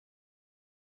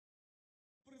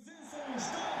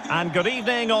And good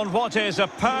evening on what is a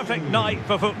perfect night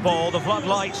for football. The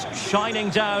floodlights shining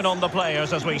down on the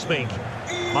players as we speak.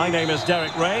 My name is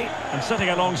Derek Ray, and sitting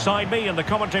alongside me in the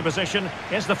commentary position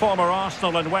is the former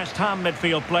Arsenal and West Ham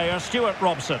midfield player Stuart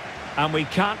Robson. And we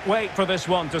can't wait for this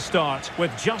one to start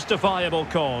with justifiable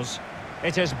cause.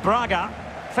 It is Braga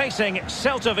facing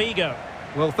Celta Vigo.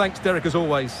 Well, thanks, Derek, as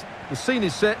always. The scene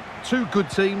is set, two good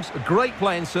teams, a great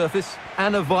playing surface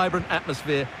and a vibrant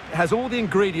atmosphere. It has all the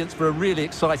ingredients for a really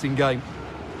exciting game.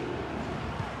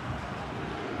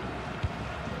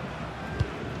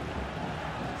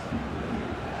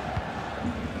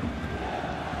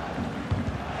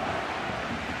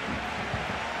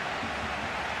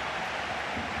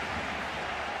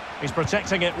 He's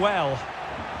protecting it well.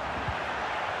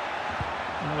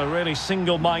 Well, a really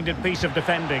single-minded piece of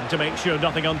defending to make sure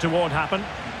nothing untoward happened.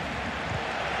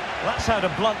 That's how to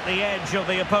blunt the edge of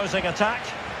the opposing attack.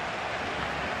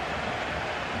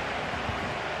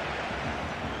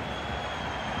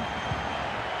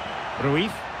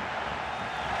 Ruiz.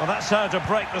 Well, that's how to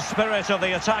break the spirit of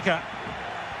the attacker.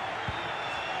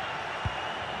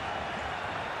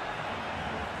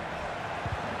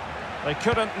 They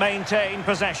couldn't maintain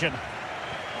possession.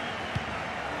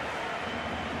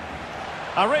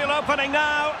 A real opening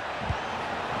now.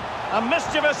 A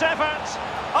mischievous effort.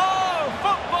 Oh,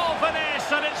 football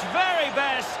finesse at its very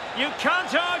best. You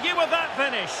can't argue with that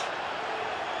finish.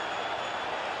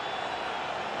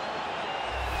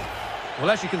 Well,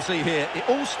 as you can see here, it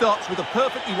all starts with a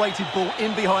perfectly weighted ball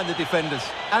in behind the defenders.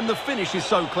 And the finish is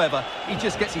so clever. He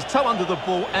just gets his toe under the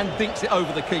ball and dinks it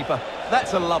over the keeper.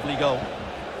 That's a lovely goal.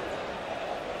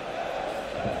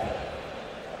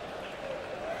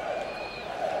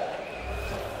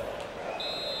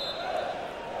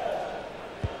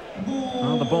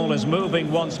 Well, the ball is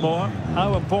moving once more.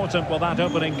 How important will that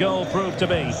opening goal prove to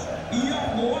be?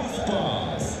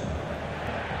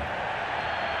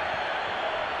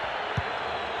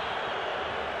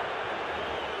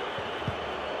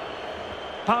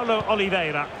 Paulo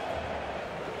Oliveira.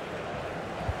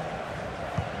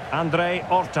 Andre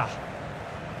Horta.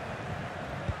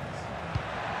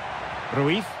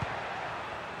 Ruiz.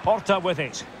 Horta with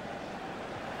it.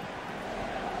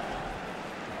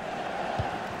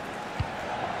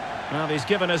 Well, he's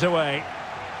given us away.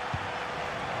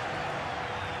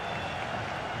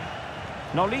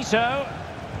 Nolito.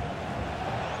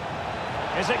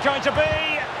 Is it going to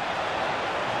be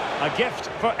a gift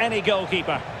for any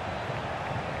goalkeeper?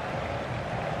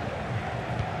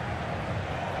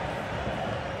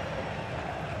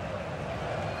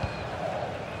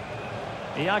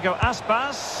 Iago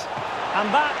Aspas. And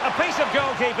that, a piece of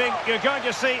goalkeeping you're going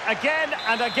to see again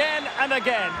and again and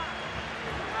again.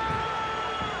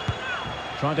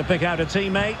 Trying to pick out a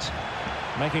teammate,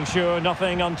 making sure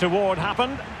nothing untoward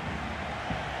happened.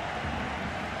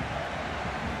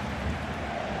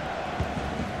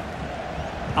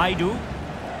 Aidu.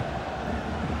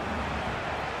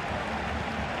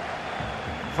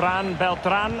 Fran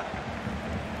Beltran.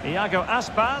 Iago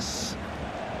Aspas.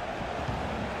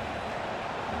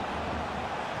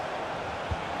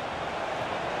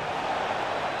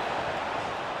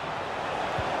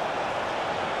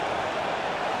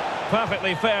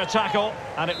 Perfectly fair tackle,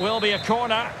 and it will be a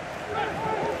corner.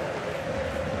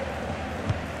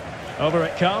 Over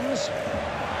it comes.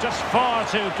 Just far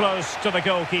too close to the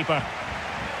goalkeeper.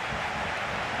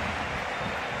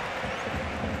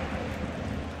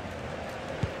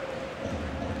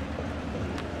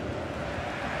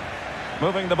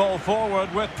 Moving the ball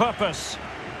forward with purpose.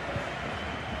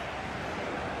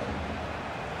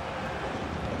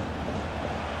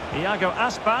 Iago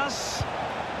Aspas.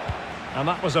 And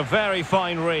that was a very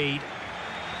fine read.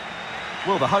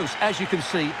 Well, the hosts, as you can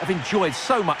see, have enjoyed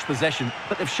so much possession,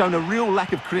 but they've shown a real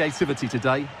lack of creativity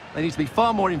today. They need to be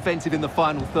far more inventive in the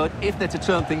final third if they're to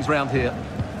turn things round here.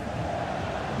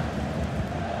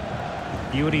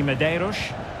 Yuri Medeiros.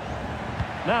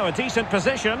 Now a decent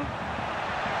position.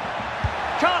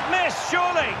 Can't miss,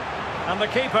 surely. And the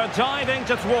keeper diving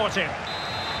to thwart him.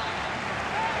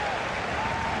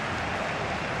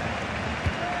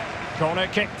 Corner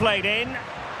kick played in.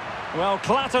 Well,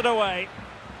 clattered away.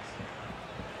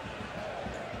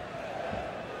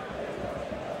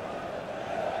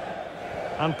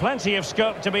 And plenty of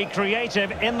scope to be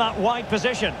creative in that wide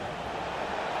position.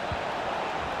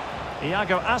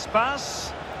 Iago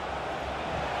Aspas.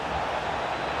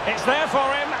 It's there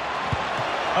for him.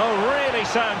 Oh, really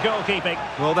sound goalkeeping.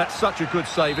 Well, that's such a good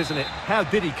save, isn't it? How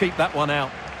did he keep that one out?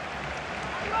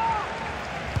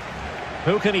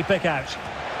 Who can he pick out?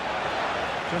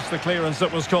 Just the clearance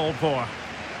that was called for.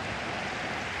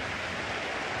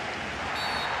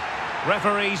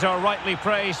 Referees are rightly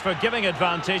praised for giving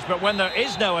advantage, but when there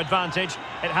is no advantage,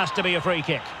 it has to be a free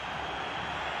kick.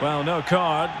 Well, no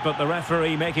card, but the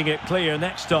referee making it clear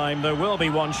next time there will be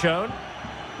one shown.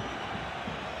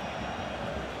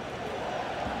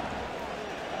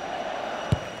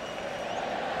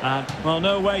 And, well,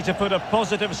 no way to put a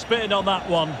positive spin on that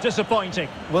one. Disappointing.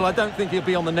 Well, I don't think he'll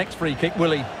be on the next free kick,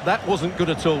 will he? That wasn't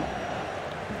good at all.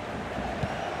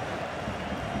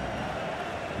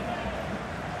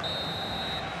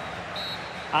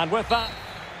 And with that...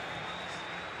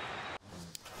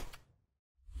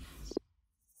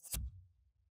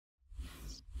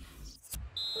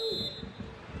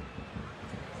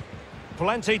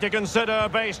 Plenty to consider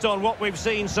based on what we've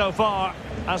seen so far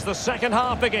as the second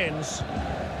half begins.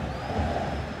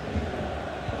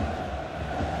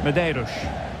 Medeiros.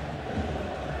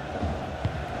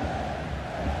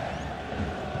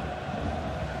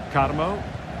 Carmo.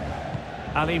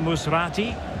 Ali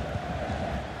Musrati.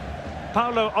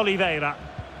 Paulo Oliveira.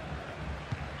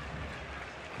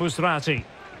 Musrati.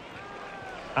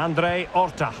 Andre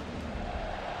Horta.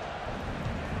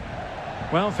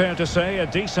 Well, fair to say, a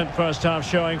decent first-half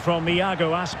showing from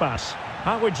Iago Aspas.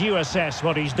 How would you assess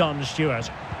what he's done,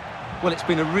 Stuart? Well, it's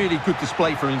been a really good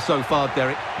display for him so far,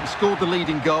 Derek. He scored the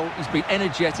leading goal, he's been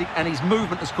energetic, and his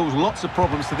movement has caused lots of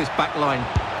problems to this back line.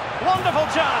 Wonderful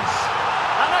chance!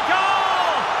 And a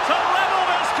goal to level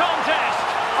this contest!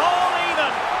 All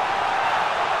even!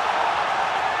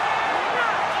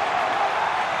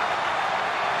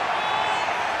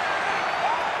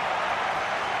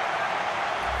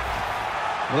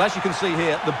 Well, as you can see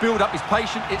here, the build-up is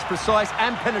patient, it's precise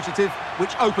and penetrative,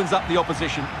 which opens up the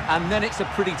opposition. And then it's a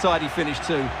pretty tidy finish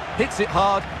too. Hits it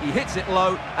hard, he hits it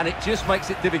low, and it just makes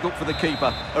it difficult for the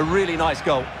keeper. A really nice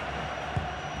goal.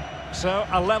 So,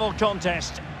 a level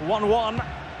contest, 1-1.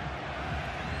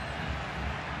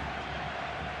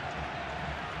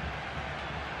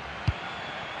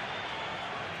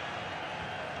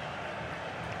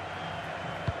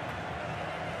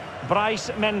 Bryce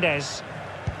Mendes.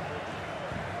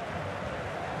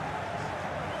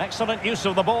 Excellent use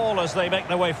of the ball as they make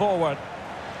their way forward.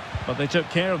 But they took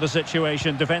care of the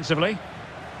situation defensively.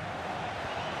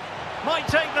 Might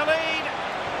take the lead.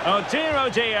 Oh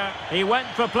dear, he went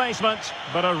for placement,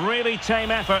 but a really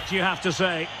tame effort, you have to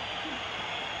say.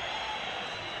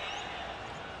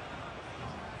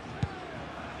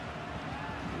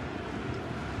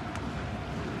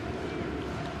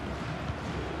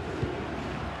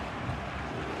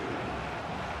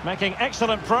 Making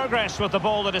excellent progress with the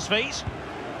ball at his feet.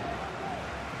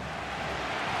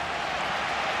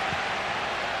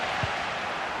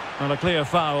 Well, a clear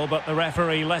foul, but the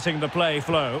referee letting the play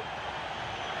flow.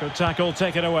 Good tackle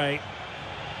taken away.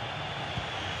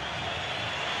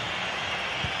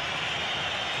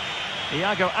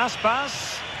 Iago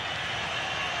Aspas.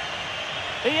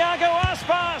 Iago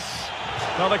Aspas!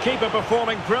 Well, the keeper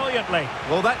performing brilliantly.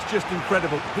 Well, that's just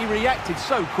incredible. He reacted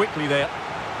so quickly there.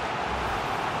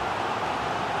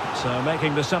 So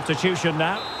making the substitution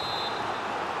now.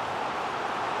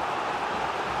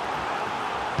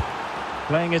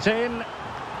 Playing it in.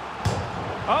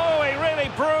 Oh, he really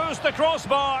bruised the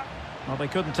crossbar. Well, they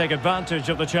couldn't take advantage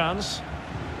of the chance.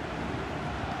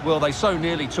 Well, they so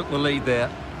nearly took the lead there.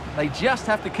 They just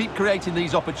have to keep creating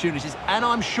these opportunities, and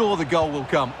I'm sure the goal will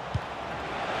come.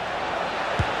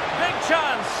 Big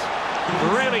chance.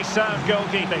 Really sound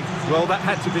goalkeeping. Well, that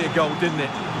had to be a goal, didn't it?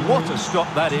 What a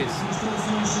stop that is.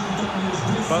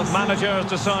 Both managers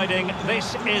deciding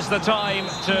this is the time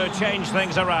to change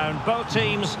things around. Both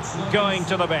teams going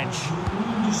to the bench.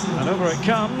 And over it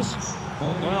comes.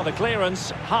 Well, the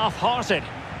clearance half-hearted.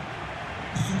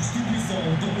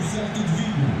 Substituição para o Celta de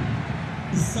Vigo.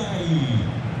 Sai.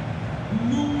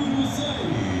 Número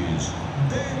 6.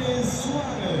 Denis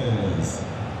Suarez.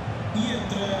 E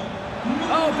entra.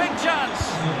 Oh, big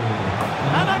chance.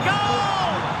 And a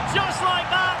goal! Just like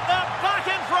that, they're back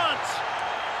in front.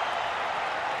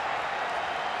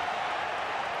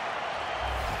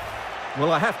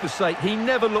 Well, I have to say, he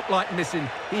never looked like missing.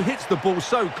 He hits the ball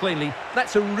so cleanly.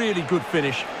 That's a really good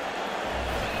finish.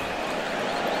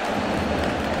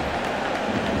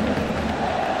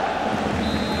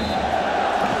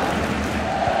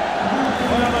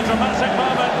 Well, a dramatic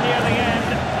moment near the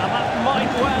end, and that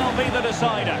might well be the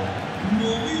decider.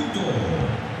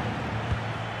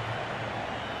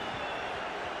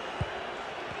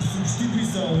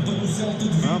 Substituição para o Celta de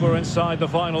Vigo. Well, we're inside the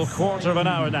final quarter of an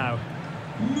hour now.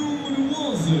 Número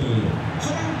 11.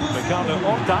 Ricardo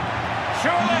Horta.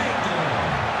 Surely!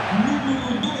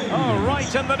 Número 2. Oh,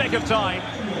 right in the nick of time.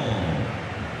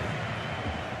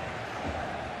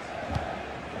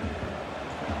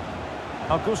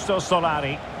 Augusto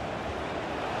Solari.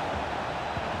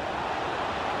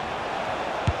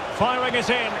 Firing it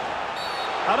in.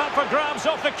 And up for grabs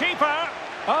off the keeper.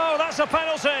 Oh, that's a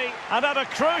penalty. And at a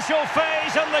crucial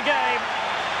phase in the game.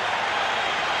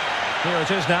 Here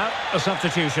it is now, a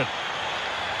substitution.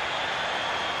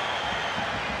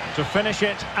 To finish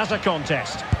it as a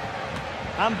contest.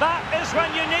 And that is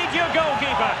when you need your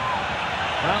goalkeeper.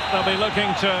 Well, they'll be looking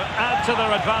to add to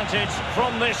their advantage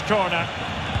from this corner.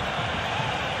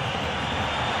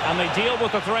 And they deal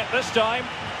with the threat this time.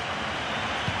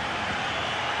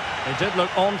 It did look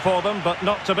on for them, but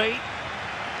not to be.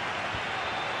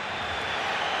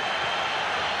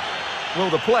 Well,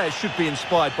 the players should be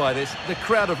inspired by this. The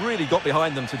crowd have really got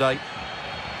behind them today.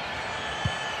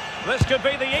 This could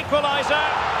be the equaliser.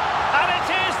 And it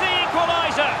is the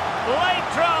equaliser. Late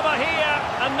drama here,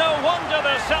 and no wonder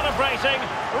they're celebrating.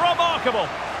 Remarkable.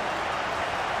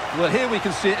 Well, here we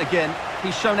can see it again.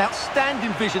 He's shown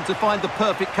outstanding vision to find the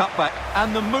perfect cutback,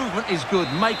 and the movement is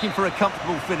good, making for a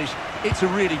comfortable finish. It's a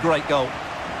really great goal.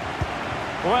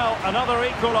 Well, another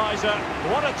equaliser.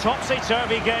 What a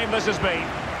topsy-turvy game this has been.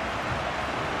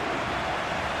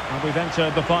 And we've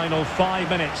entered the final 5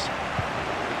 minutes.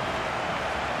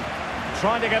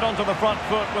 Trying to get onto the front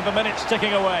foot with the minutes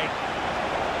ticking away.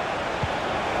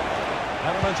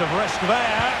 Element of risk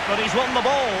there, but he's won the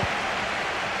ball.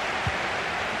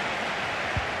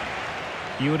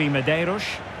 Yuri Medeiros.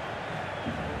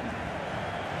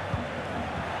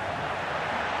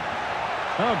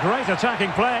 Oh, great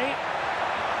attacking play.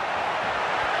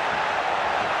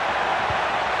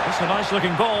 It's a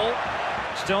nice-looking ball.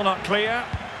 Still not clear.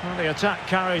 Well, the attack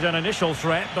carried an initial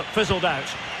threat, but fizzled out.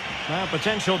 Now,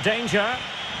 potential danger.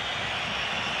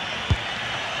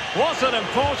 What an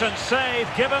important save,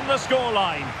 given the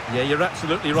scoreline. Yeah, you're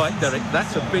absolutely right, Derek.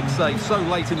 That's a big save so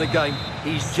late in the game.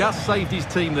 He's just saved his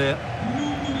team there.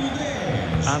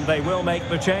 And they will make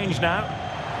the change now.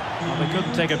 Well, they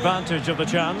couldn't take advantage of the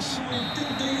chance.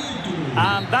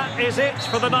 And that is it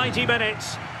for the 90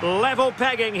 minutes. Level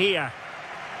pegging here.